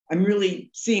I'm really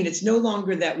seeing it's no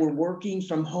longer that we're working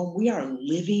from home. We are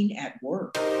living at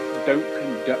work. Don't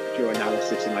conduct your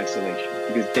analysis in isolation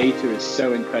because data is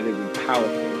so incredibly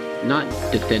powerful. Not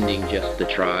defending just the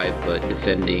tribe, but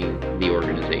defending the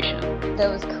organization.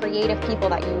 Those creative people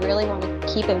that you really want to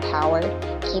keep empowered,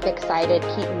 keep excited,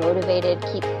 keep motivated,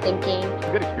 keep thinking.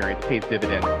 A good experience pays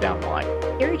dividends down the line.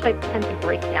 Stereotypes tend to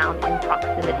break down in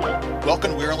proximity.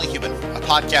 Welcome to We're Only Human, a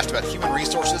podcast about human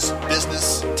resources,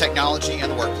 business, technology,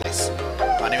 and the workplace.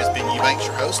 My name is Ben Eubanks,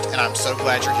 your host, and I'm so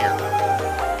glad you're here.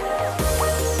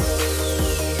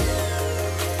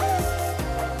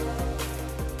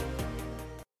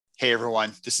 Hey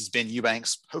everyone, this is Ben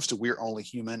Eubanks, host of We're Only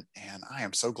Human, and I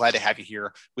am so glad to have you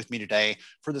here with me today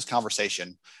for this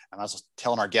conversation. And I was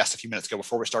telling our guest a few minutes ago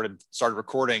before we started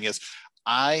recording is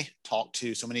I talk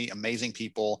to so many amazing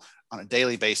people on a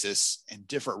daily basis in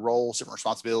different roles, different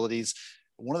responsibilities.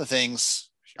 One of the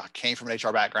things, I came from an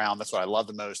HR background, that's what I love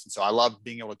the most. And so I love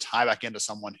being able to tie back into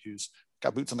someone who's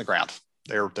got boots on the ground.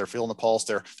 They're feeling the pulse.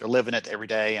 They're living it every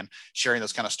day and sharing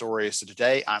those kind of stories. So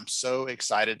today, I'm so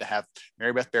excited to have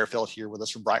Mary Beth Bearfield here with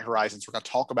us from Bright Horizons. We're going to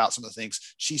talk about some of the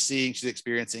things she's seeing, she's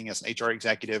experiencing as an HR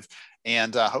executive,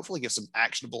 and hopefully give some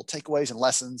actionable takeaways and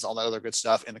lessons, all that other good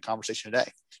stuff in the conversation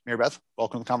today. Mary Beth,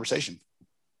 welcome to the conversation.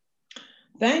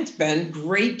 Thanks, Ben.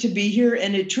 Great to be here.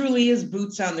 And it truly is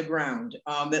boots on the ground,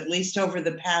 at least over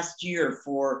the past year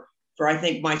for I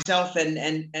think myself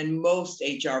and most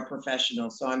HR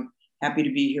professionals. So I'm happy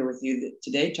to be here with you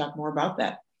today, talk more about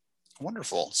that.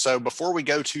 Wonderful. So before we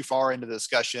go too far into the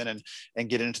discussion and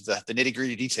get into the nitty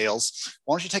gritty details,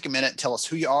 why don't you take a minute and tell us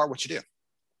who you are, what you do?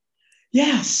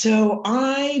 Yeah, so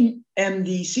I am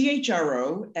the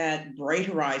CHRO at Bright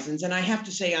Horizons, and I have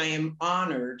to say I am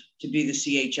honored to be the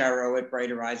CHRO at Bright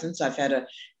Horizons. I've had a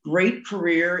great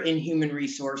career in human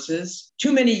resources,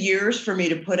 too many years for me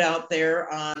to put out there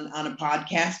on a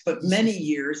podcast, but many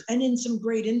years and in some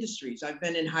great industries. I've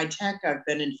been in high tech, I've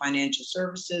been in financial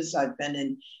services, I've been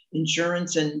in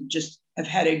insurance, and just have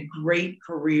had a great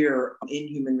career in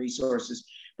human resources.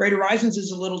 Bright Horizons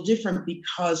is a little different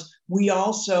because we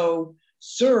also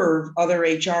serve other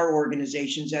HR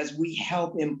organizations as we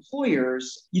help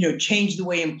employers, change the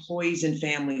way employees and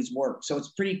families work. So it's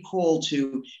pretty cool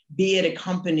to be at a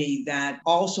company that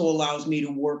also allows me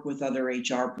to work with other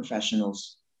HR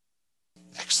professionals.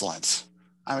 Excellent.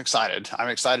 I'm excited. I'm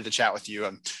excited to chat with you.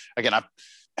 And again,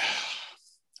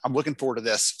 I'm looking forward to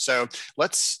this. So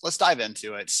let's dive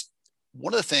into it.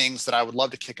 One of the things that I would love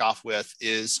to kick off with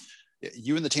is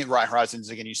you and the team at Bright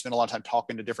Horizons. Again, you spend a lot of time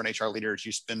talking to different HR leaders.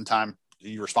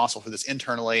 You're responsible for this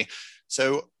internally.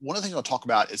 So one of the things we'll talk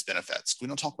about is benefits. We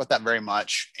don't talk about that very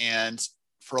much. And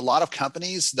for a lot of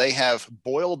companies, they have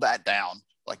boiled that down.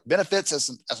 Like benefits as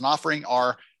an offering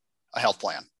are a health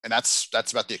plan. And that's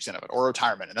about the extent of it, or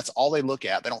retirement. And that's all they look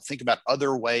at. They don't think about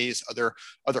other ways,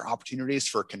 other opportunities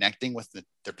for connecting with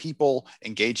their people,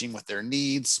 engaging with their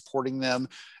needs, supporting them.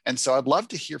 And so I'd love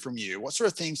to hear from you. What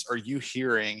sort of things are you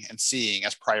hearing and seeing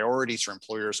as priorities for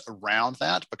employers around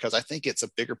that? Because I think it's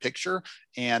a bigger picture,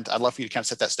 and I'd love for you to kind of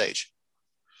set that stage.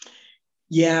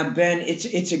 Yeah, Ben,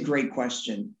 it's a great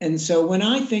question. And so when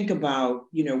I think about,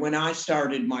 when I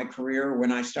started my career,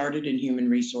 when I started in human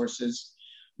resources,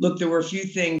 look, there were a few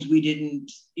things we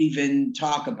didn't even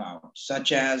talk about,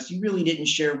 such as you really didn't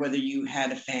share whether you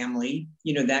had a family.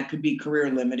 That could be career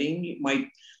limiting. It might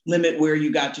limit where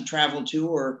you got to travel to,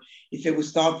 or if it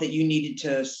was thought that you needed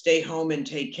to stay home and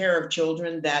take care of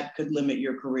children, that could limit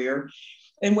your career.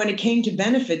 And when it came to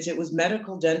benefits, it was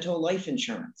medical, dental, life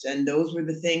insurance. And those were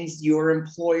the things your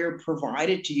employer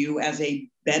provided to you as a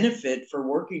benefit for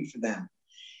working for them.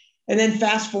 And then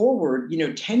fast forward,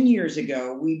 10 years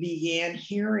ago, we began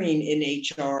hearing in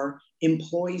HR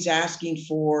employees asking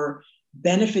for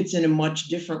benefits in a much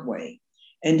different way.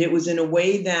 And it was in a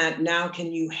way that now,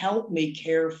 can you help me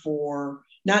care for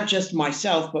not just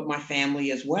myself, but my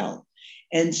family as well?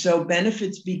 And so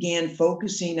benefits began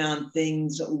focusing on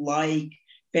things like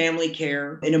family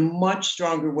care in a much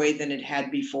stronger way than it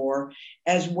had before,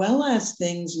 as well as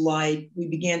things like we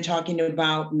began talking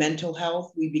about mental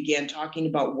health, we began talking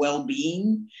about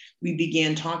well-being, we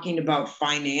began talking about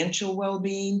financial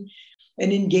well-being,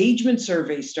 and engagement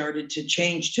surveys started to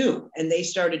change too. And they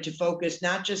started to focus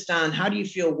not just on how do you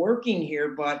feel working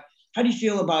here, but how do you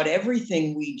feel about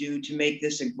everything we do to make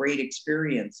this a great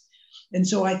experience? And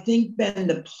so I think, Ben,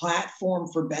 the platform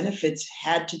for benefits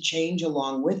had to change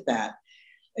along with that.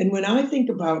 And when I think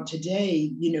about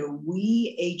today,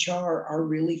 we HR are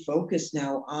really focused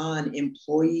now on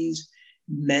employees'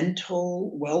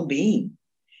 mental well-being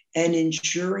and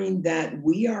ensuring that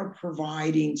we are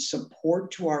providing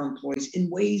support to our employees in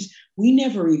ways we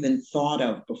never even thought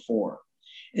of before.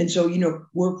 And so,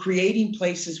 we're creating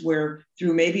places where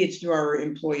maybe it's through our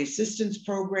employee assistance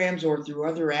programs or through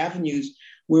other avenues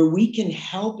where we can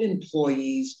help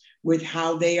employees with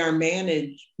how they are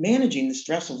managing the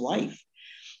stress of life.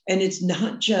 And it's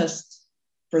not just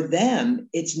for them,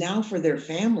 it's now for their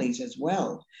families as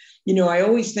well. I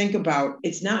always think about,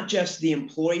 it's not just the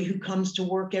employee who comes to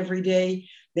work every day.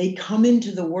 They come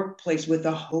into the workplace with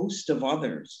a host of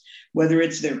others, whether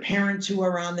it's their parents who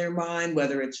are on their mind,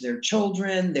 whether it's their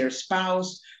children, their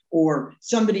spouse, or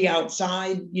somebody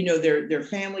outside, their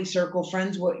family circle,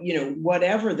 friends,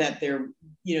 whatever that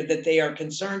that they are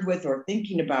concerned with or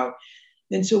thinking about.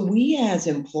 And so we as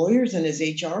employers and as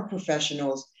HR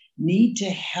professionals need to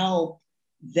help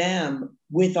them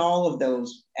with all of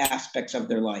those aspects of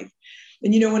their life.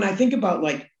 And, when I think about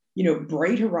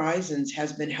Bright Horizons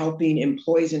has been helping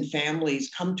employees and families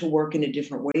come to work in a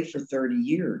different way for 30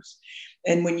 years.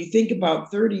 And when you think about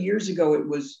 30 years ago, it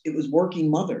was working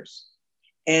mothers.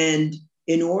 And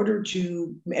we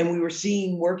were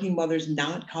seeing working mothers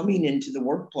not coming into the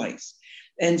workplace.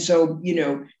 And so,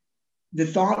 the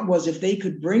thought was, if they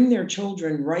could bring their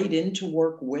children right into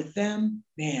work with them,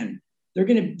 man, they're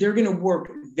going to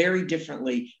work very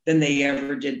differently than they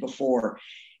ever did before.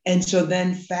 And so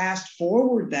then fast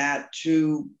forward that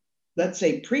to, let's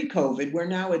say, pre-COVID, where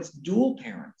now it's dual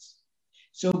parents.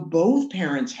 So both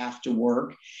parents have to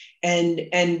work, and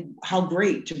how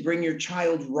great to bring your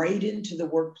child right into the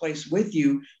workplace with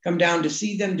you, come down to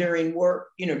see them during work,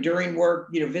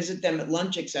 visit them at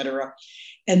lunch, et cetera.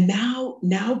 And now,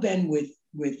 Ben,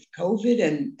 with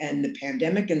COVID and the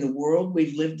pandemic and the world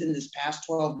we've lived in this past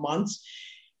 12 months,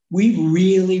 we've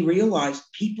really realized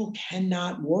people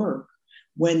cannot work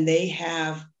when they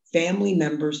have family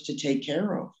members to take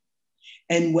care of.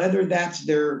 And whether that's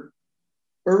their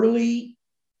early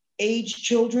age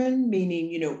children,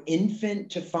 meaning, infant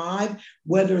to 5,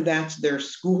 whether that's their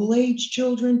school age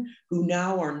children who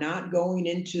now are not going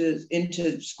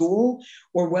into school,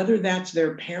 or whether that's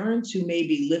their parents who may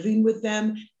be living with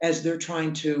them as they're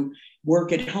trying to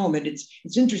work at home. And it's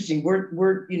interesting.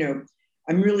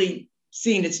 I'm really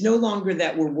seeing it's no longer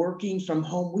that we're working from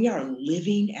home. We are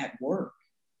living at work.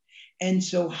 And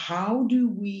so how do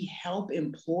we help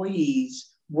employees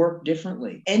work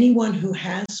differently? Anyone who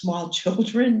has small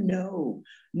children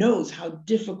knows how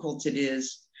difficult it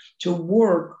is to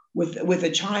work with a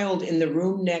child in the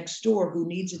room next door who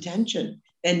needs attention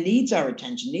and needs our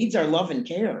attention, needs our love and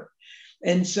care.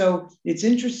 And so it's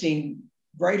interesting,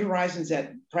 Bright Horizons,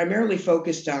 that primarily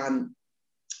focused on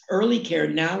early care,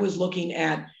 now is looking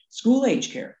at school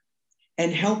age care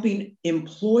and helping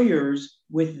employers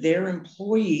with their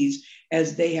employees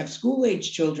as they have school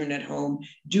age children at home,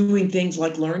 doing things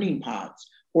like learning pods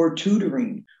or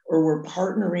tutoring, or we're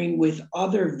partnering with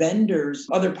other vendors,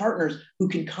 other partners who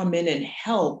can come in and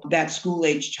help that school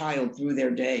age child through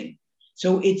their day.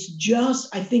 So it's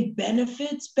just, I think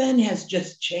benefits, Ben, has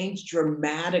just changed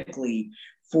dramatically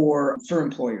for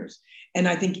employers. And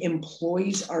I think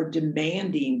employees are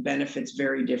demanding benefits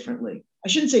very differently. I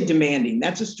shouldn't say demanding,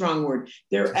 that's a strong word.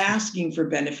 They're asking for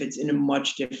benefits in a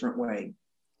much different way.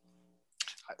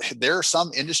 There are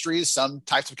some industries, some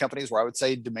types of companies where I would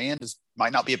say demand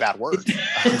might not be a bad word.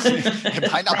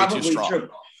 It might not be too strong. True.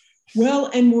 Well,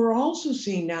 and we're also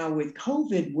seeing now with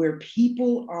COVID where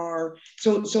people are,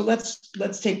 so let's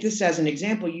take this as an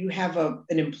example. You have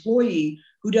an employee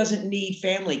who doesn't need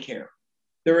family care.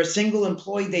 They're a single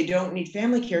employee, they don't need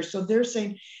family care. So they're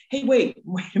saying, hey, wait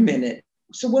a minute.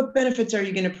 So what benefits are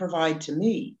you going to provide to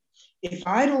me? If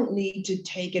I don't need to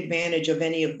take advantage of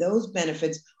any of those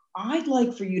benefits, I'd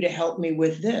like for you to help me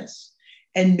with this.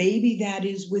 And maybe that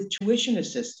is with tuition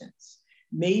assistance.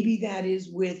 Maybe that is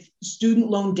with student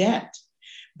loan debt.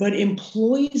 But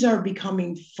employees are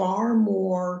becoming far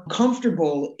more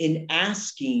comfortable in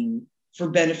asking for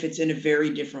benefits in a very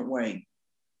different way.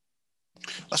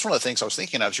 That's one of the things I was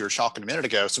thinking of as you were talking a minute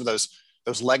ago. Some of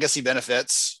those legacy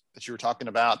benefits that you were talking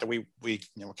about, that we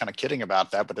were kind of kidding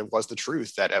about that, but it was the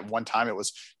truth that at one time it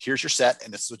was, here's your set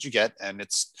and this is what you get. And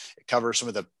it covers some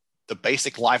of the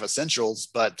basic life essentials,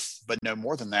 but no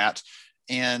more than that.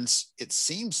 And it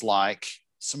seems like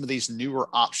some of these newer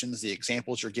options, the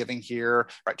examples you're giving here,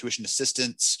 right? Tuition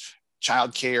assistance,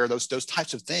 childcare, those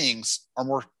types of things are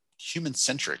more human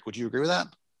centric. Would you agree with that?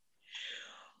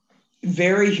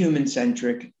 Very human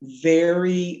centric,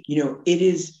 very, it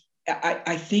is,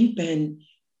 I think, Ben,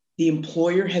 the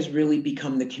employer has really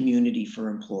become the community for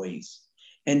employees.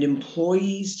 And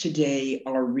employees today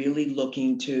are really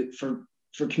looking for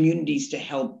communities to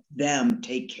help them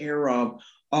take care of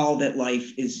all that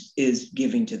life is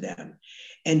giving to them.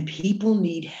 And people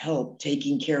need help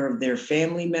taking care of their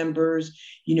family members,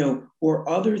 or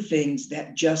other things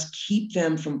that just keep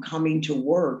them from coming to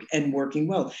work and working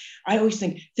well. I always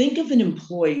think of an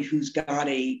employee who's got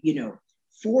a,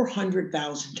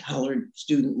 $400,000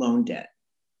 student loan debt.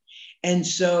 And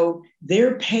so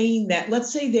they're paying that.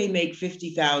 Let's say they make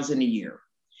 $50,000 a year,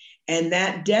 and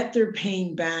that debt they're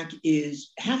paying back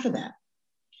is half of that.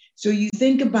 So you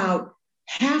think about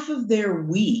half of their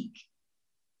week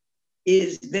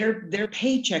is their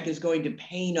paycheck is going to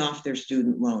paying off their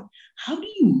student loan. How do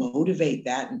you motivate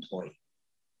that employee?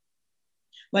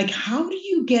 Like, how do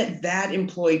you get that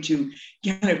employee to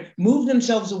kind of move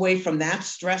themselves away from that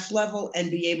stress level and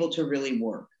be able to really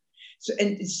work? So,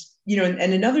 and it's,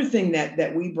 and another thing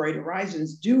that we Bright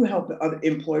Horizons do help other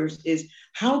employers is,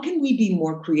 how can we be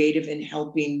more creative in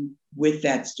helping with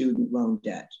that student loan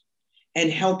debt and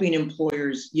helping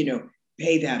employers,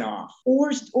 pay that off?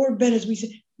 Or Ben, as we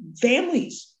said,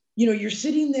 families, you're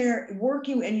sitting there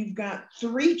working and you've got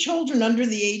 3 children under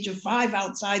the age of 5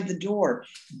 outside the door.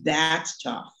 That's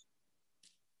tough.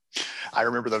 I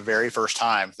remember the very first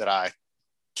time that I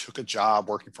took a job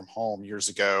working from home years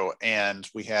ago, and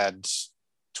we had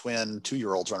twin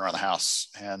 2-year-olds running around the house.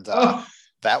 And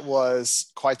that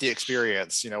was quite the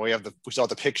experience. We saw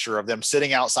the picture of them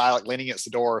sitting outside, like leaning against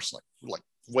the door, like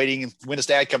waiting, when is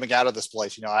dad coming out of this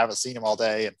place? I haven't seen him all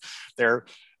day. And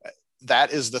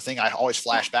that is the thing I always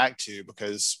flash back to,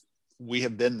 because we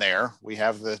have been there. We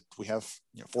have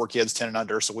 4 kids, 10 and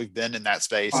under. So we've been in that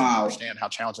space. Wow. And understand how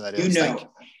challenging that is.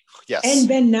 Yes. And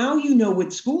Ben, now,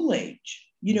 with school age,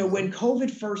 when COVID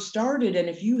first started, and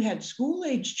if you had school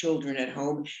age children at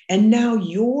home and now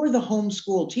you're the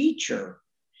homeschool teacher,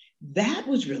 that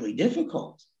was really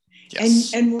difficult.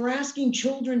 Yes. And we're asking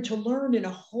children to learn in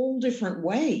a whole different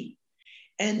way.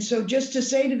 And so just to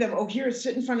say to them, here,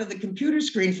 sit in front of the computer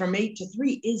screen from 8 to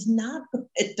 3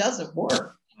 it doesn't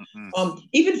work. Mm-hmm.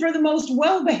 Even for the most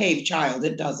well-behaved child,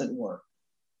 it doesn't work.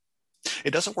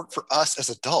 It doesn't work for us as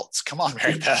adults. Come on,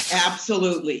 Mary Beth.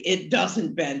 Absolutely. It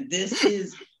doesn't, Ben.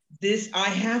 I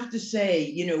have to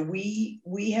say,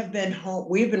 we have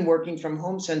been working from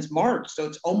home since March. So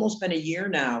it's almost been a year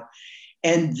now.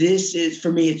 And this is,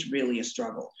 for me, it's really a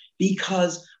struggle,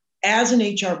 because as an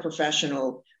HR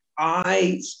professional,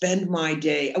 I spend my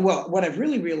day, what I've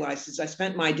really realized is I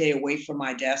spent my day away from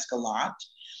my desk a lot,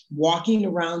 walking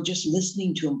around, just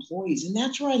listening to employees. And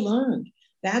that's where I learned.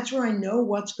 That's where I know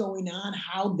what's going on,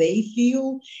 how they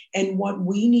feel, and what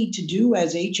we need to do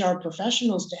as HR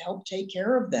professionals to help take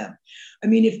care of them. I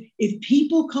mean, if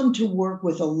people come to work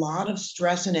with a lot of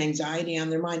stress and anxiety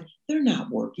on their mind, they're not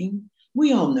working.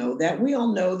 We all know that. We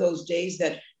all know those days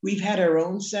that we've had our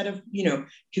own set of,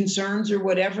 concerns or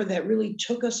whatever that really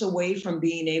took us away from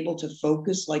being able to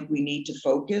focus like we need to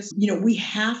focus. We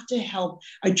have to help.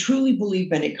 I truly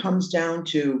believe, Ben, it comes down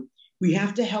to, we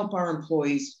have to help our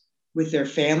employees with their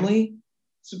family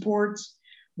supports,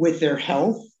 with their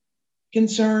health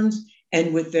concerns,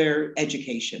 and with their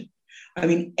education. I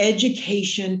mean,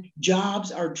 education,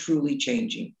 jobs are truly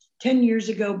changing. 10 years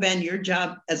ago, Ben, your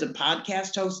job as a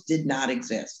podcast host did not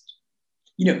exist.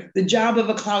 The job of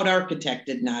a cloud architect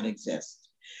did not exist.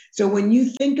 So when you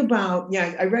think about,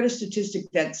 I read a statistic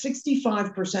that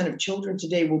 65% of children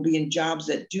today will be in jobs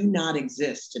that do not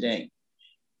exist today.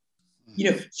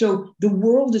 So the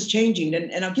world is changing.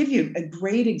 And I'll give you a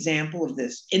great example of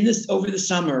this. Over the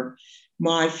summer,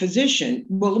 my physician,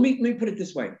 let me put it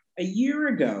this way. A year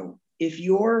ago, if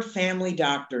your family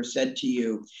doctor said to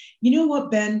you, you know what,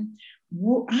 Ben,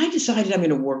 I decided I'm going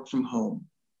to work from home,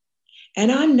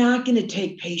 and I'm not going to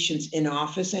take patients in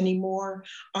office anymore.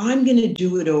 I'm going to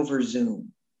do it over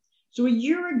Zoom. So a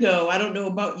year ago, I don't know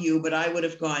about you, but I would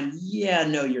have gone, yeah,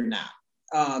 no, you're not.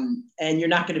 And you're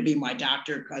not going to be my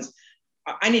doctor, because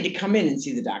I need to come in and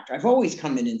see the doctor. I've always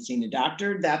come in and seen a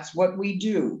doctor. That's what we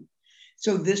do.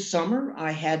 So this summer,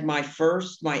 I had my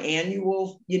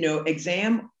annual,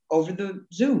 exam over the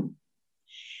Zoom.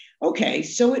 Okay,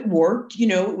 so it worked.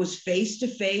 It was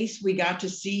face-to-face. We got to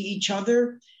see each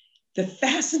other. The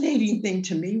fascinating thing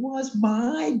to me was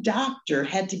my doctor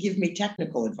had to give me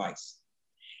technical advice.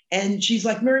 And she's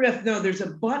like, Mary Beth, no, there's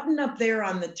a button up there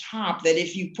on the top that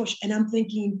if you push, and I'm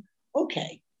thinking,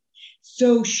 okay.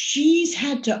 So she's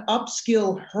had to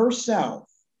upskill herself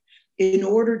in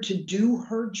order to do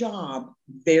her job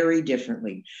very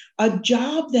differently. A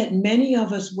job that many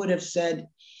of us would have said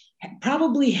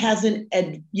probably hasn't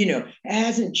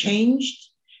changed,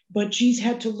 but she's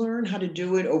had to learn how to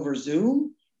do it over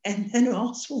Zoom, and then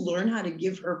also learn how to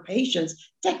give her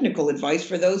patients technical advice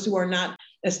for those who are not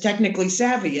as technically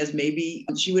savvy as maybe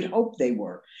she would hope they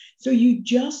were. So you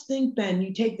just think, Ben,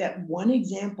 you take that one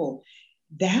example,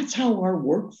 that's how our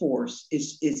workforce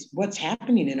is what's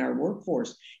happening in our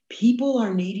workforce. People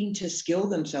are needing to skill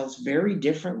themselves very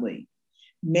differently.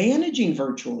 Managing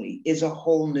virtually is a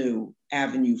whole new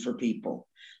avenue for people.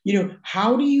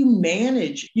 How do you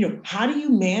manage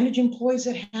employees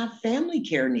that have family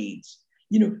care needs?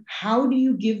 How do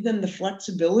you give them the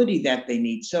flexibility that they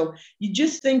need? So I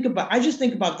just think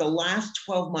about the last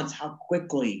 12 months, how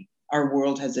quickly our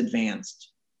world has advanced.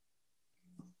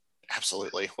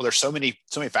 Absolutely. Well, there's so many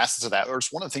facets of that. There's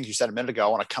one of the things you said a minute ago I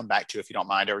want to come back to, if you don't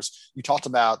mind. You talked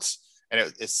about, and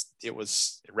it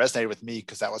resonated with me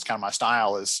because that was kind of my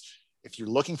style, is if you're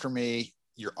looking for me,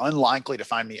 you're unlikely to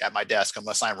find me at my desk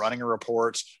unless I'm running a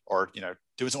report or,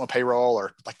 doing something with payroll,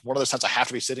 or like one of those times I have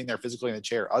to be sitting there physically in the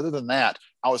chair. Other than that,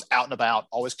 I was out and about,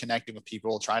 always connecting with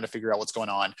people, trying to figure out what's going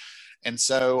on. And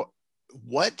so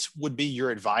what would be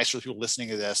your advice for the people listening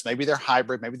to this? Maybe they're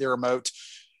hybrid, maybe they're remote.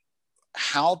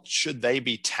 How should they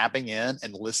be tapping in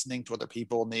and listening to what their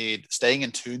people need, staying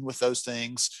in tune with those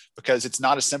things? Because it's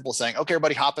not as simple as saying, okay,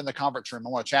 everybody hop in the conference room, I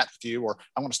want to chat with you, or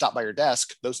I want to stop by your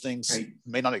desk. Those things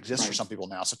may not exist for some people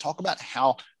now. So talk about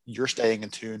how you're staying in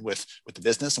tune with the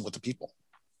business and with the people.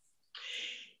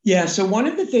 Yeah. So one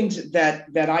of the things that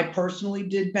I personally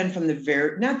did, Ben, from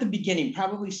not the beginning,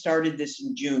 probably started this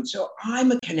in June. So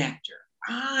I'm a connector.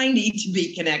 I need to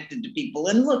be connected to people.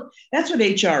 And look, that's what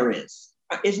HR is.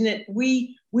 Isn't it?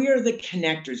 We are the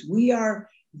connectors. We are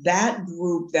that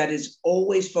group that is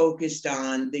always focused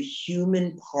on the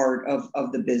human part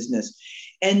of the business.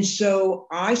 And so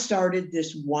I started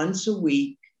this once a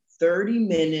week,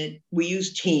 30-minute, we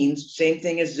use Teams, same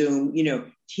thing as Zoom,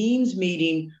 Teams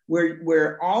meeting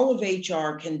where all of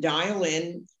HR can dial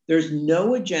in. There's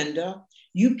no agenda.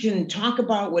 You can talk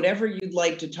about whatever you'd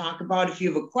like to talk about. If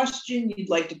you have a question you'd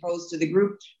like to pose to the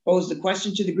group, pose the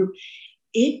question to the group.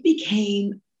 It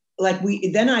became like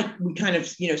we kind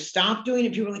of, stopped doing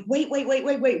it. People were like,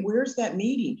 wait, where's that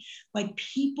meeting? Like,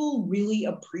 people really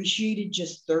appreciated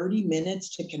just 30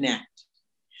 minutes to connect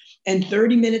and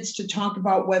 30 minutes to talk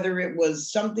about whether it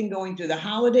was something going through the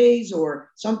holidays or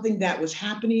something that was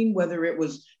happening, whether it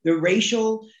was the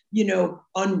racial,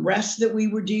 unrest that we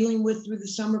were dealing with through the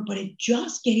summer, but it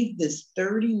just gave this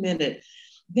 30-minute.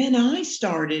 Then I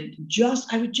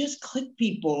would just click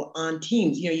people on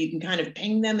Teams. You can kind of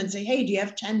ping them and say, hey, do you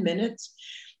have 10 minutes?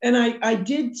 And I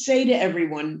did say to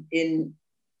everyone in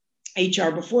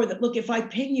HR before that, look, if I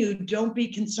ping you, don't be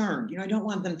concerned. I don't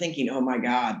want them thinking, oh my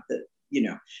God,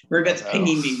 Maribet's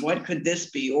pinging me. What could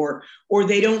this be? Or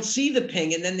they don't see the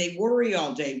ping and then they worry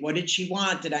all day. What did she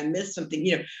want? Did I miss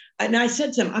something? And I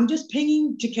said to them, I'm just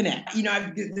pinging to connect.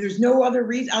 There's no other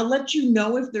reason. I'll let you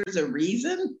know if there's a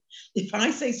reason, if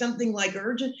I say something like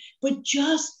urgent, but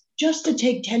just to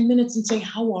take 10 minutes and say,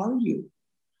 how are you?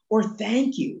 Or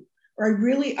thank you. Or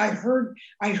I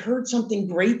heard something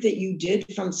great that you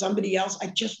did from somebody else. I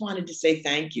just wanted to say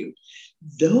thank you.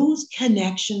 Those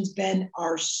connections, Ben,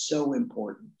 are so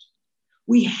important.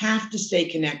 We have to stay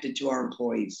connected to our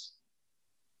employees.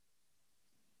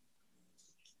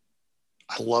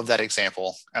 I love that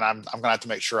example. And I'm going to have to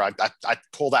make sure I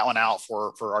pull that one out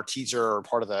for our teaser or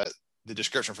part of the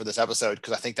description for this episode,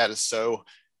 because I think that is so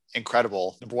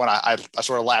incredible. Number one, I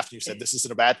sort of laughed. You said this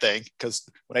isn't a bad thing, because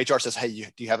when HR says, hey,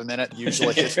 do you have a minute?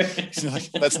 Usually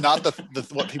that's not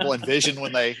what people envision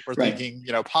when they were thinking,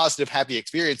 positive, happy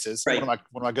experiences. Right. One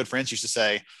of my good friends used to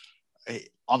say, hey,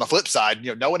 on the flip side,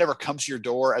 no one ever comes to your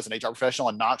door as an HR professional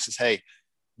and knocks and says, hey,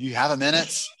 do you have a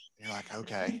minute? And you're like,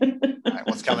 okay, all right,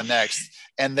 what's coming next?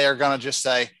 And they're going to just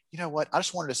say, you know what? I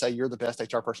just wanted to say you're the best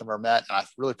HR person I've ever met. And I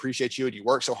really appreciate you. And you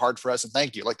work so hard for us. And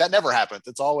thank you. Like, that never happens.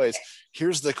 It's always,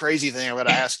 here's the crazy thing I'm going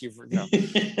to ask you for.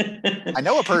 I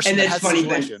know a person that has a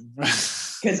situation.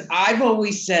 Because I've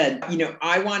always said,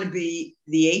 I want to be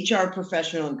the HR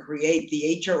professional and create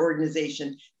the HR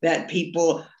organization that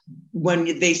people,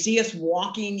 when they see us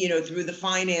walking, through the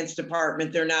finance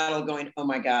department, they're not all going, oh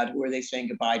my God, who are they saying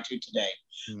goodbye to today?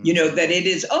 Mm-hmm. That it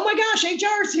is, oh my gosh,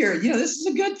 HR is here. This is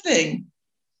a good thing.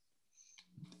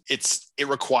 It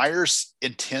requires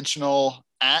intentional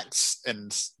acts and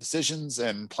decisions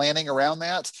and planning around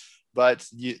that. But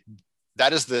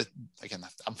that is again,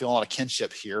 I'm feeling a lot of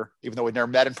kinship here, even though we've never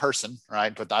met in person,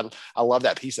 right? But I love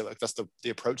that piece of it. That's the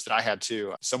approach that I had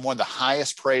too. The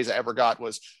highest praise I ever got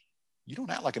was, you don't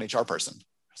act like an HR person. I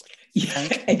was like,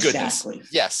 thank exactly.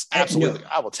 goodness. Yes, absolutely.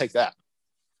 I will take that.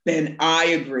 Ben, I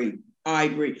agree.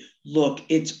 Look,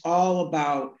 it's all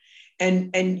about,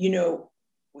 and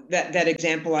that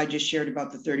example I just shared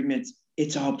about the 30 minutes,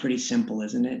 it's all pretty simple,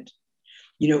 isn't it?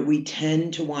 We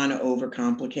tend to want to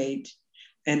overcomplicate,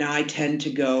 and I tend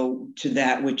to go to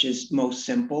that which is most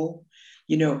simple.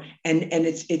 and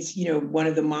it's, one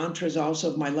of the mantras also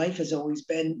of my life has always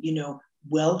been,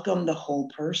 welcome the whole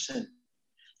person.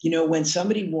 When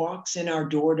somebody walks in our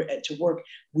door to work,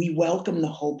 we welcome the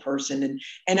whole person.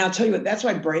 And I'll tell you what, that's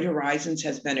why Bright Horizons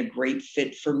has been a great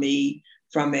fit for me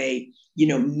from a,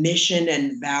 mission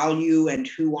and value and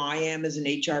who I am as an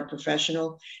HR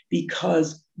professional,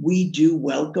 because we do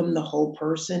welcome the whole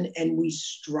person and we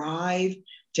strive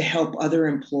to help other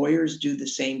employers do the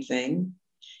same thing.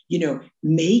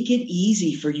 Make it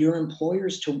easy for your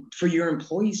employees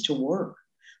to work.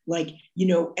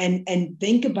 And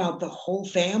think about the whole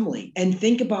family, and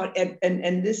think about,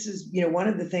 and this is, one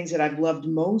of the things that I've loved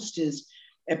most is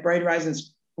at Bright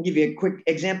Horizons. I'll give you a quick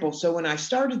example. So when I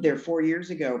started there 4 years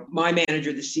ago, my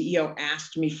manager, the CEO,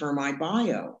 asked me for my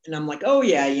bio. And I'm like, oh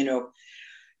yeah, you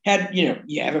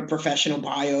have a professional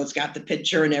bio. It's got the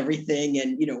picture and everything.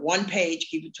 And, one page,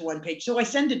 keep it to one page. So I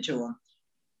send it to him.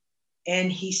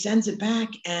 And he sends it back.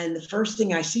 And the first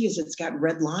thing I see is it's got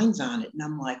red lines on it. And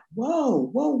I'm like,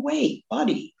 whoa, wait,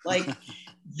 buddy.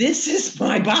 This is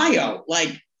my bio.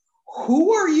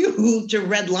 Who are you to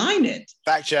redline it?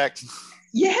 Fact check.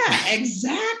 Yeah,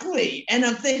 exactly. And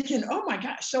I'm thinking, oh my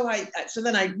gosh. So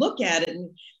then I look at it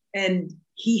and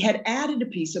he had added a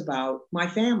piece about my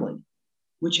family,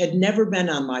 which had never been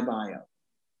on my bio.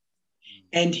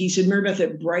 And he said, Mary Beth,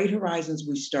 at Bright Horizons,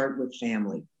 we start with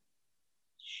family.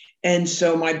 And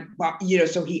so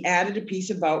so he added a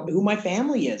piece about who my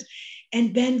family is.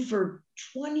 And then for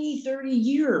 20, 30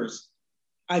 years,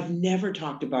 I've never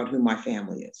talked about who my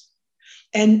family is.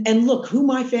 And look, who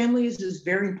my family is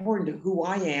very important to who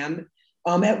I am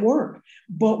at work.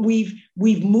 But we've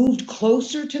moved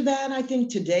closer to that, I think,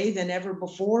 today than ever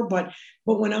before. But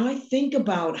when I think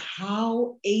about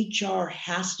how HR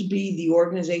has to be the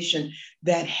organization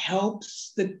that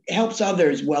helps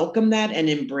others welcome that and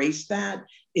embrace that,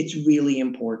 it's really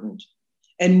important.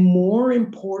 And more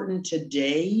important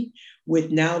today,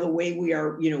 with now the way we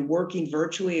are, working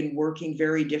virtually and working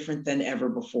very different than ever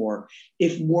before.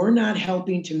 If we're not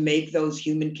helping to make those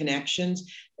human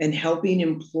connections and helping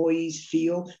employees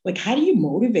feel how do you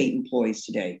motivate employees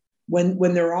today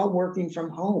when they're all working from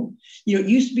home? It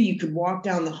used to be you could walk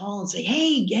down the hall and say,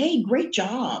 hey, great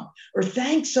job, or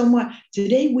thanks so much.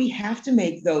 Today, we have to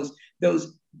make those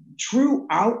true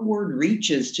outward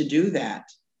reaches to do that.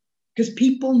 Because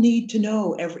people need to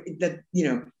know that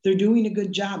they're doing a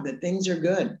good job, that things are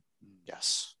good.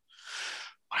 Yes.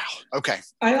 Wow. Okay.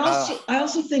 I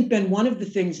also think, Ben, one of the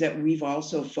things that we've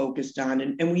also focused on,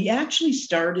 and we actually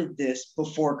started this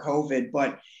before COVID,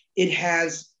 but it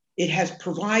has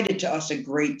provided to us a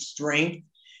great strength.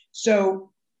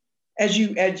 So as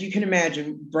you can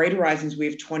imagine, Bright Horizons, we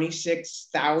have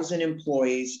 26,000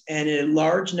 employees, and a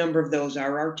large number of those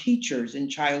are our teachers in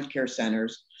childcare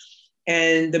centers.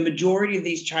 And the majority of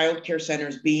these childcare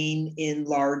centers being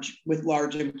with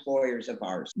large employers of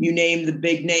ours. You name the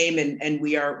big name, and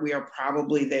we are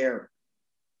probably there.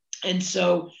 And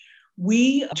so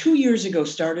we 2 years ago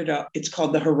started up, it's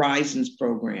called the Horizons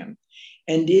program.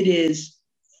 And it is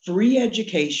free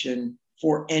education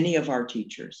for any of our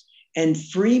teachers. And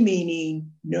free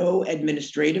meaning no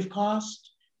administrative cost,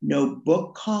 no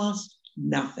book cost,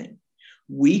 nothing.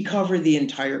 We cover the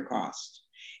entire cost.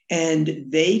 And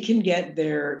they can get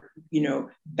their,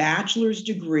 bachelor's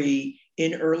degree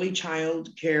in early child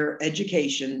care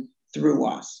education through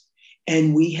us.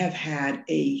 And we have had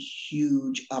a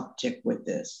huge uptick with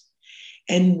this.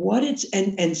 And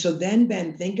so then,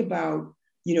 Ben, think about,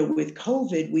 with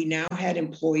COVID, we now had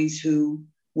employees who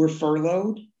were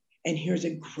furloughed. And here's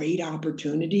a great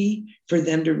opportunity for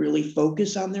them to really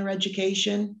focus on their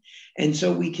education. And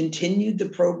so we continued the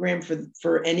program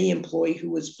for any employee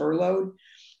who was furloughed.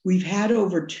 We've had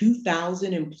over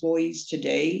 2,000 employees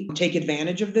today take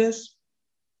advantage of this,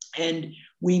 and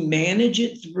we manage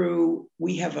it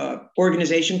we have an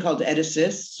organization called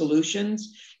EdAssist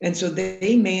Solutions. And so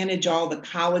they manage all the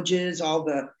colleges, all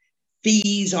the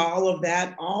fees, all of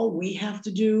that. All we have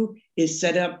to do is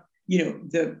set up,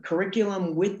 the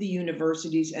curriculum with the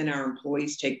universities, and our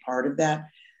employees take part of that.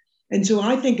 And so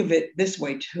I think of it this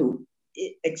way too,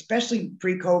 especially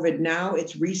pre-COVID. Now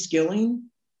it's reskilling.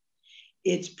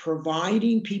 It's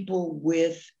providing people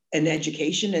with an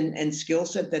education and skill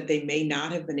set that they may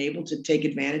not have been able to take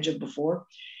advantage of before.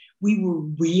 We were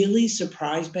really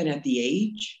surprised, Ben, at the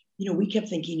age. We kept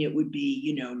thinking it would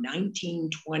be,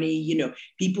 19, 20,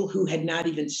 people who had not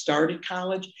even started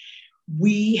college.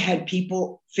 We had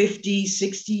people 50,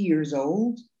 60 years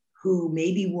old who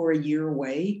maybe were a year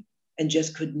away and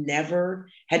just had never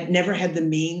had the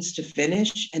means to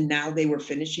finish. And now they were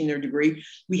finishing their degree.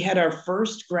 We had our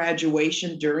first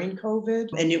graduation during COVID,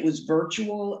 and it was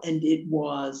virtual, and it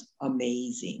was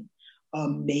amazing.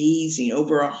 Amazing.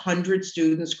 Over 100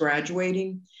 students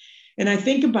graduating. And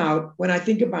when I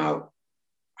think about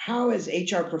how as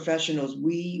HR professionals,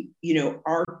 we,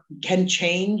 can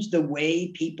change the way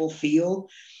people feel.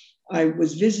 I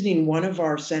was visiting one of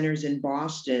our centers in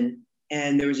Boston,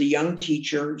 and there was a young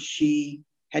teacher. She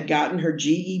had gotten her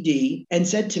GED and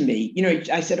said to me,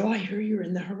 I said, "Oh, I hear you're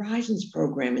in the Horizons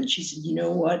program." And she said, "You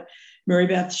know what, Mary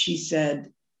Beth," she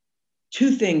said,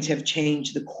 "two things have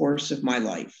changed the course of my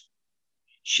life."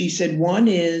 She said, "One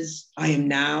is I am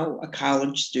now a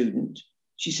college student."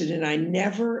 She said, "And I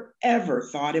never, ever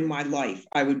thought in my life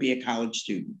I would be a college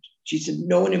student." She said,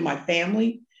 "No one in my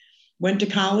family went to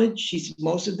college." She said,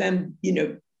 "Most of them,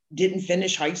 didn't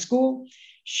finish high school."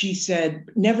 She said,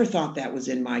 "Never thought that was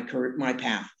in my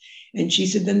path." And she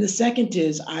said, "Then the second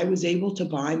is I was able to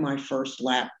buy my first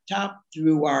laptop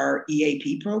through our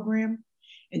EAP program."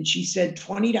 And she said,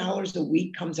 $20 a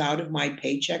week comes out of my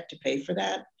paycheck to pay for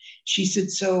that. She said,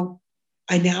 "So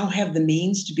I now have the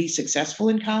means to be successful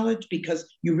in college because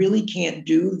you really can't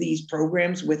do these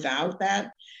programs without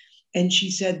that." And she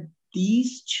said,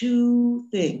 "These two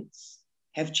things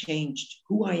have changed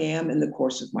who I am in the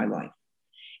course of my life."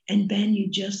 And Ben, you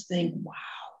just think, wow,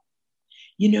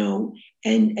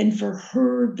 and for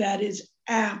her, that is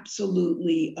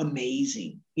absolutely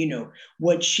amazing.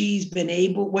 What she's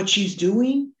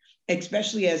doing,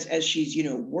 especially as she's,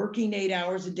 working 8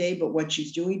 hours a day, but what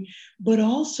she's doing, but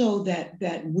also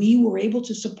that we were able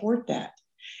to support that.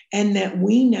 And that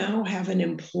we now have an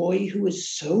employee who is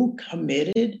so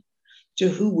committed to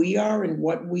who we are and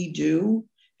what we do,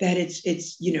 that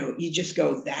it's, you just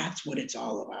go, that's what it's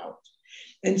all about.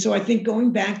 And so I think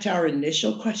going back to our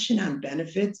initial question on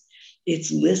benefits,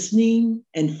 it's listening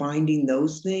and finding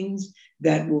those things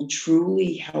that will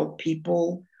truly help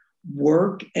people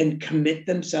work and commit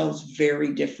themselves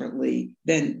very differently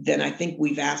than I think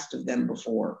we've asked of them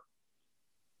before.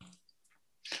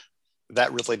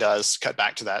 That really does cut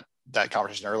back to that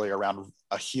conversation earlier around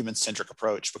a human-centric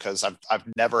approach, because I've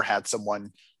never had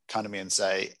someone come to me and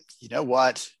say, "You know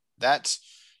what, that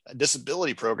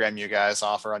disability program you guys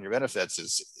offer on your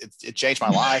benefits it changed my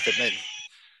life."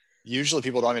 Usually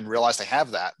people don't even realize they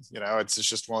have that. It's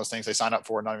just one of those things they sign up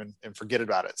for and not even and forget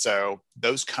about it. So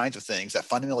those kinds of things that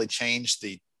fundamentally change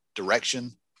the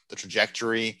direction, the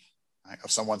trajectory of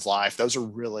someone's life, those are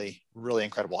really, really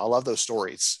incredible. I love those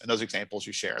stories and those examples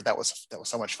you shared. That was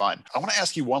so much fun. I want to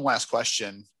ask you one last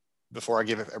question before I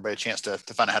give everybody a chance to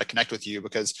find out how to connect with you,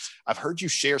 because I've heard you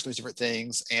share some of these different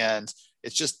things and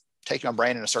it's just taking my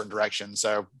brain in a certain direction.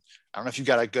 So I don't know if you've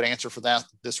got a good answer for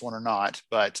this one or not,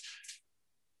 but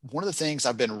one of the things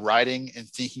I've been writing and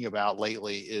thinking about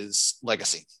lately is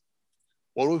legacy.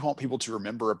 What do we want people to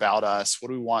remember about us? What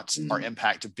do we want our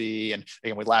impact to be? And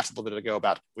again, we laughed a little bit ago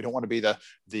about we don't want to be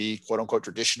the quote unquote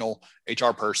traditional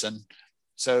HR person.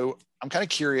 So I'm kind of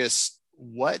curious,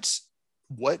 what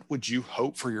would you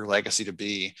hope for your legacy to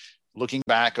be? Looking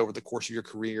back over the course of your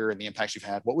career and the impacts you've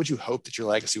had, what would you hope that your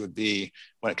legacy would be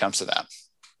when it comes to that?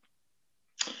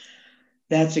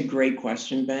 That's a great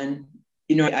question, Ben.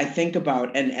 I think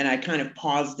about, and I kind of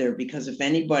paused there because if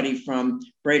anybody from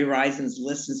Bright Horizons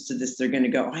listens to this, they're going to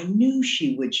go, "I knew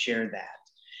she would share that."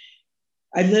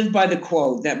 I live by the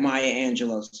quote that Maya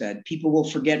Angelou said, "People will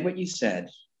forget what you said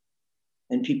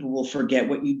and people will forget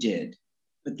what you did,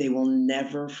 but they will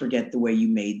never forget the way you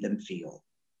made them feel."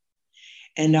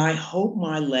 And I hope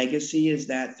my legacy is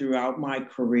that throughout my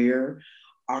career,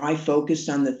 I focused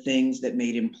on the things that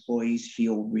made employees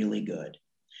feel really good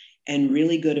and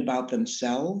really good about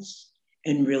themselves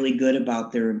and really good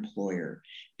about their employer.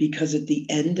 Because at the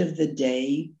end of the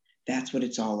day, that's what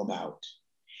it's all about.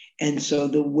 And so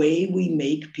the way we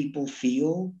make people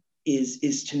feel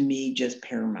is to me just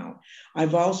paramount. I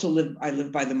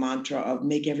live by the mantra of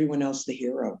make everyone else the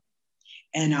hero.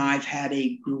 And I've had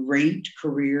a great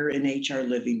career in HR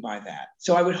living by that.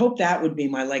 So I would hope that would be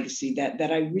my legacy,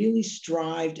 that I really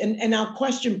strived. And I'll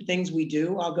question things we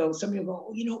do. Somebody will go,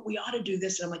 "Oh, we ought to do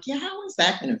this." And I'm like, "Yeah, how is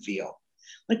that going to feel?"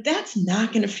 Like, that's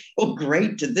not going to feel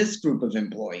great to this group of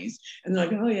employees. And they're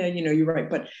like, "Oh, yeah, you're right."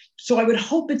 But so I would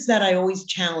hope it's that I always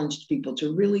challenged people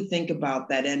to really think about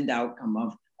that end outcome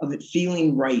of it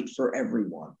feeling right for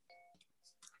everyone.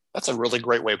 That's a really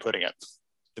great way of putting it.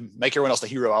 To make everyone else the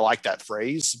hero. I like that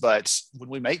phrase. But when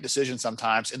we make decisions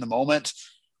sometimes in the moment,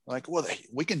 we're like, well,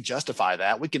 we can justify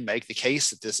that. We can make the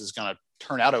case that this is going to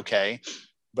turn out okay.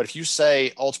 But if you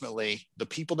say ultimately the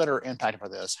people that are impacted by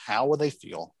this, how will they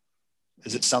feel?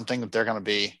 Is it something that they're going to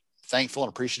be thankful and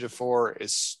appreciative for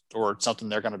or something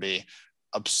they're going to be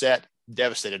upset,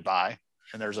 devastated by.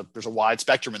 And there's a wide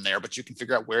spectrum in there, but you can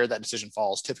figure out where that decision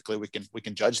falls. Typically we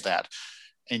can judge that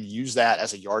and use that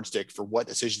as a yardstick for what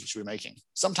decisions we should be making.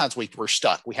 Sometimes we're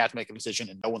stuck. We have to make a decision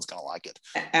and no one's going to like it.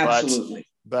 Absolutely.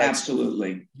 But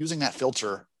absolutely. Using that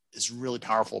filter is really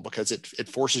powerful because it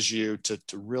forces you to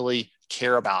really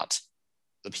care about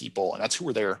the people. And that's who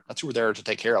we're there. That's who we're there to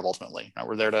take care of ultimately. Right?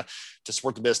 We're there to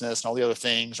support the business and all the other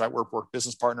things, right? We're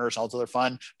business partners, all those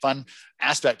other fun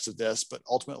aspects of this, but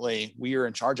ultimately we are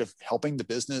in charge of helping the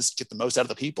business get the most out of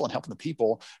the people and helping the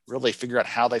people really figure out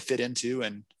how they fit into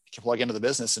and can plug into the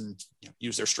business and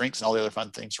use their strengths and all the other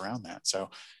fun things around that. So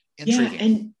intriguing.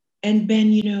 Yeah, and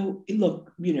Ben,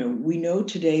 look, we know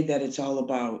today that it's all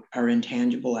about our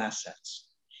intangible assets.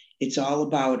 It's all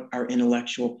about our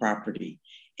intellectual property.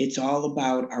 It's all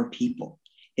about our people.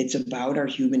 It's about our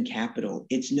human capital.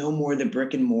 It's no more the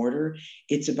brick and mortar.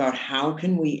 It's about how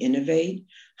can we innovate?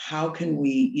 How can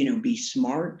we, be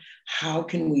smart? How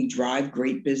can we drive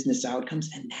great business outcomes?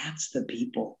 And that's the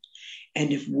people.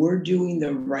 And if we're doing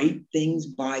the right things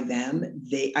by them,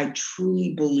 I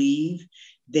truly believe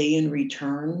they in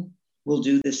return will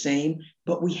do the same,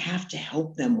 but we have to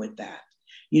help them with that.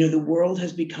 The world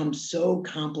has become so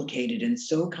complicated and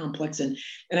so complex. And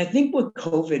I think with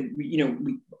COVID,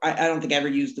 I don't think I ever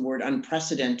used the word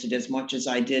unprecedented as much as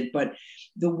I did, but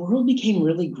the world became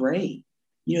really gray.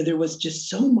 There was just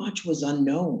so much was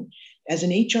unknown. As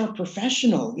an HR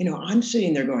professional, I'm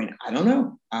sitting there going, I don't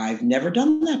know. I've never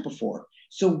done that before.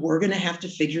 So we're going to have to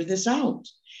figure this out.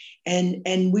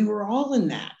 And we were all in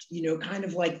that, kind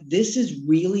of like, this is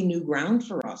really new ground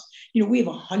for us. We have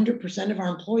 100% of our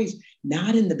employees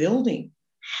not in the building.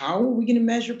 How are we going to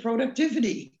measure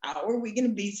productivity? How are we going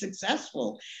to be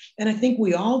successful? And I think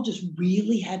we all just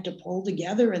really had to pull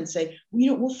together and say,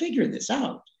 we'll figure this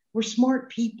out. We're smart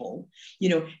people,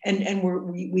 and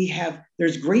we have,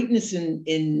 there's greatness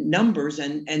in numbers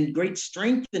and great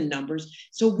strength in numbers.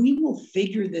 So we will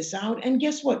figure this out. And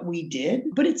guess what? We did,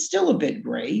 but it's still a bit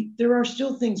gray. There are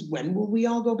still things. When will we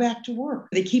all go back to work?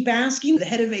 They keep asking the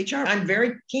head of HR. I'm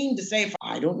very keen to say, if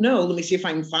I don't know, let me see if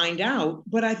I can find out.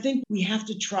 But I think we have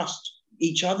to trust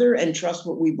each other and trust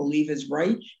what we believe is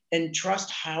right and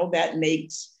trust how that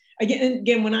makes.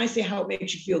 Again, when I say how it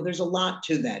makes you feel, there's a lot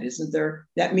to that, isn't there?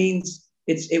 That means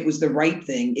it was the right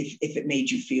thing if it made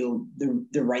you feel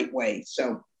the right way.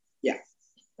 So, yeah,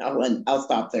 I'll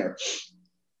stop there.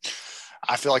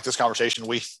 I feel like this conversation,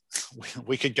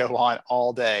 we could go on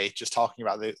all day just talking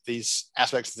about these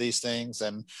aspects of these things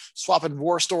and swapping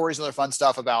war stories and other fun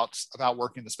stuff about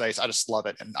working in the space. I just love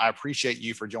it. And I appreciate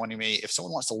you for joining me. If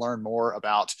someone wants to learn more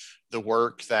about the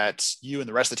work that you and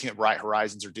the rest of the team at Bright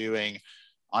Horizons are doing,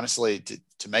 honestly,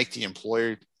 to make the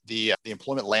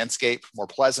employment landscape more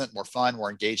pleasant, more fun,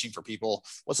 more engaging for people,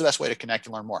 what's the best way to connect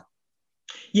and learn more?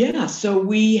 Yeah, so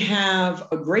we have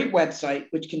a great website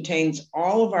which contains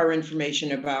all of our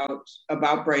information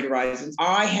about Bright Horizons.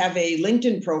 I have a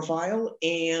LinkedIn profile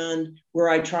and where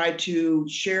I try to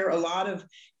share a lot of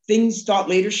things, thought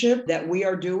leadership that we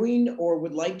are doing or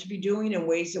would like to be doing in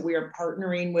ways that we are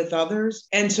partnering with others.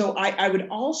 And so I would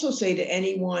also say to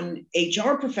anyone,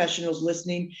 HR professionals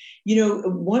listening,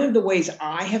 one of the ways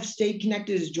I have stayed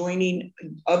connected is joining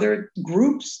other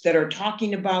groups that are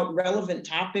talking about relevant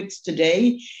topics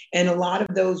today. And a lot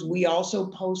of those we also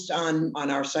post on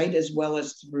our site as well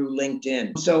as through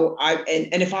LinkedIn. So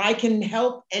and if I can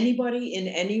help anybody in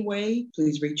any way,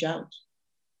 please reach out.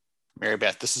 Mary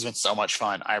Beth, this has been so much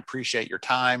fun. I appreciate your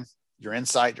time, your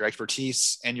insight, your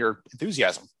expertise, and your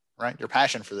enthusiasm, right? Your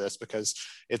passion for this, because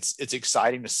it's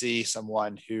exciting to see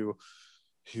someone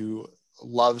who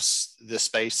loves this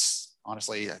space,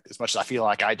 honestly, as much as I feel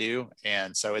like I do.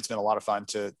 And so it's been a lot of fun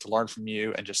to learn from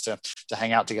you and just to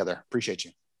hang out together. Appreciate you.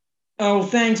 Oh,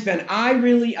 thanks, Ben. I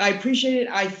appreciate it.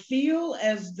 I feel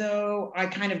as though I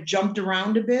kind of jumped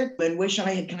around a bit and wish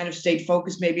I had kind of stayed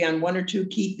focused maybe on one or two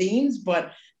key themes,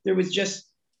 but there was just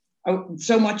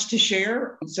so much to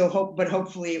share. But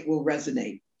hopefully it will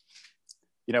resonate.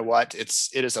 You know what? It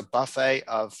is a buffet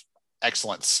of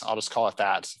excellence. I'll just call it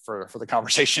that for the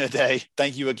conversation today.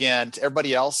 Thank you again to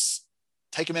everybody else.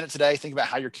 Take a minute today. Think about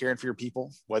how you're caring for your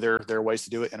people, whether there are ways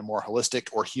to do it in a more holistic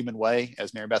or human way,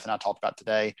 as Mary Beth and I talked about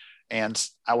today. And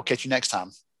I will catch you next time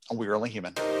on We're Only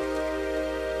Human.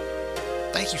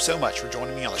 Thank you so much for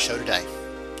joining me on the show today.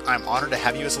 I'm honored to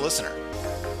have you as a listener.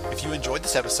 If you enjoyed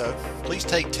this episode, please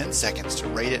take 10 seconds to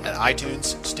rate it at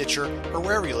iTunes, Stitcher, or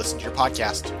wherever you listen to your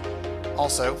podcast.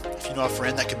 Also, if you know a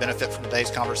friend that could benefit from today's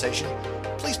conversation,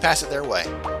 please pass it their way.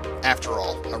 After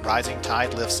all, a rising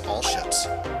tide lifts all ships.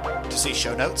 To see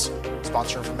show notes,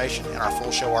 sponsor information, and our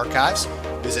full show archives,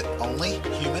 visit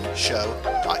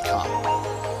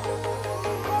onlyhumanshow.com.